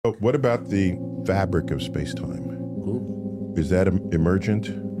What about the fabric of space-time? Is that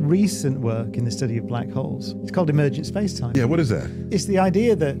emergent? Recent work in the study of black holes. It's called emergent space-time. Yeah, what is that? It's the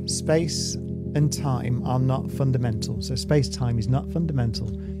idea that space and time are not fundamental. So space-time is not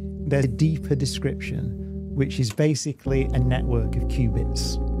fundamental. There's a deeper description, which is basically a network of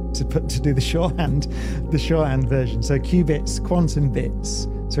qubits. To do the shorthand version. So qubits, quantum bits.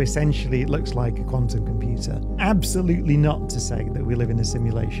 So essentially, it looks like a quantum computer. Absolutely not to say that we live in a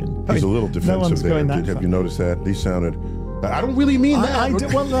simulation. He's a little defensive there. Have you noticed that? He sounded... I don't really mean that.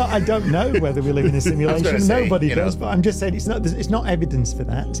 I don't know whether we live in a simulation. Nobody does, but I'm just saying it's not evidence for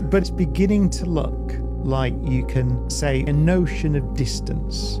that. But it's beginning to look like you can say a notion of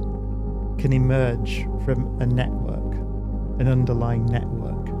distance can emerge from a network, an underlying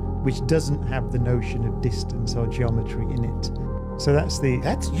network, which doesn't have the notion of distance or geometry in it. So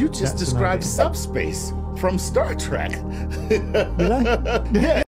you just described subspace from Star Trek. Did I? Yeah.